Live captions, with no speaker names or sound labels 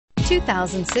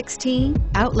2016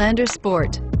 Outlander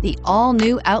Sport. The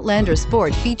all-new Outlander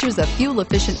Sport features a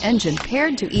fuel-efficient engine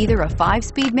paired to either a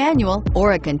 5-speed manual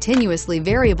or a continuously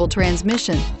variable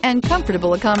transmission, and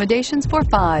comfortable accommodations for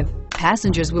 5.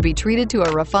 Passengers will be treated to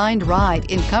a refined ride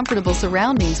in comfortable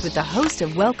surroundings with a host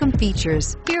of welcome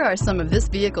features. Here are some of this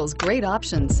vehicle's great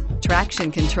options: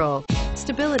 traction control,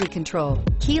 stability control,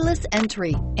 keyless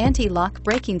entry, anti-lock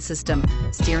braking system,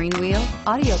 steering wheel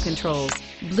audio controls,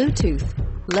 Bluetooth,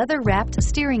 leather-wrapped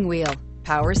steering wheel,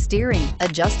 power steering,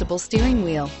 adjustable steering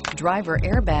wheel, driver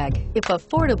airbag. If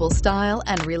affordable style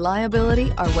and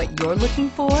reliability are what you're looking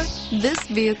for, this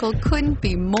vehicle couldn't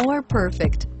be more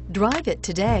perfect. Drive it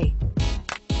today.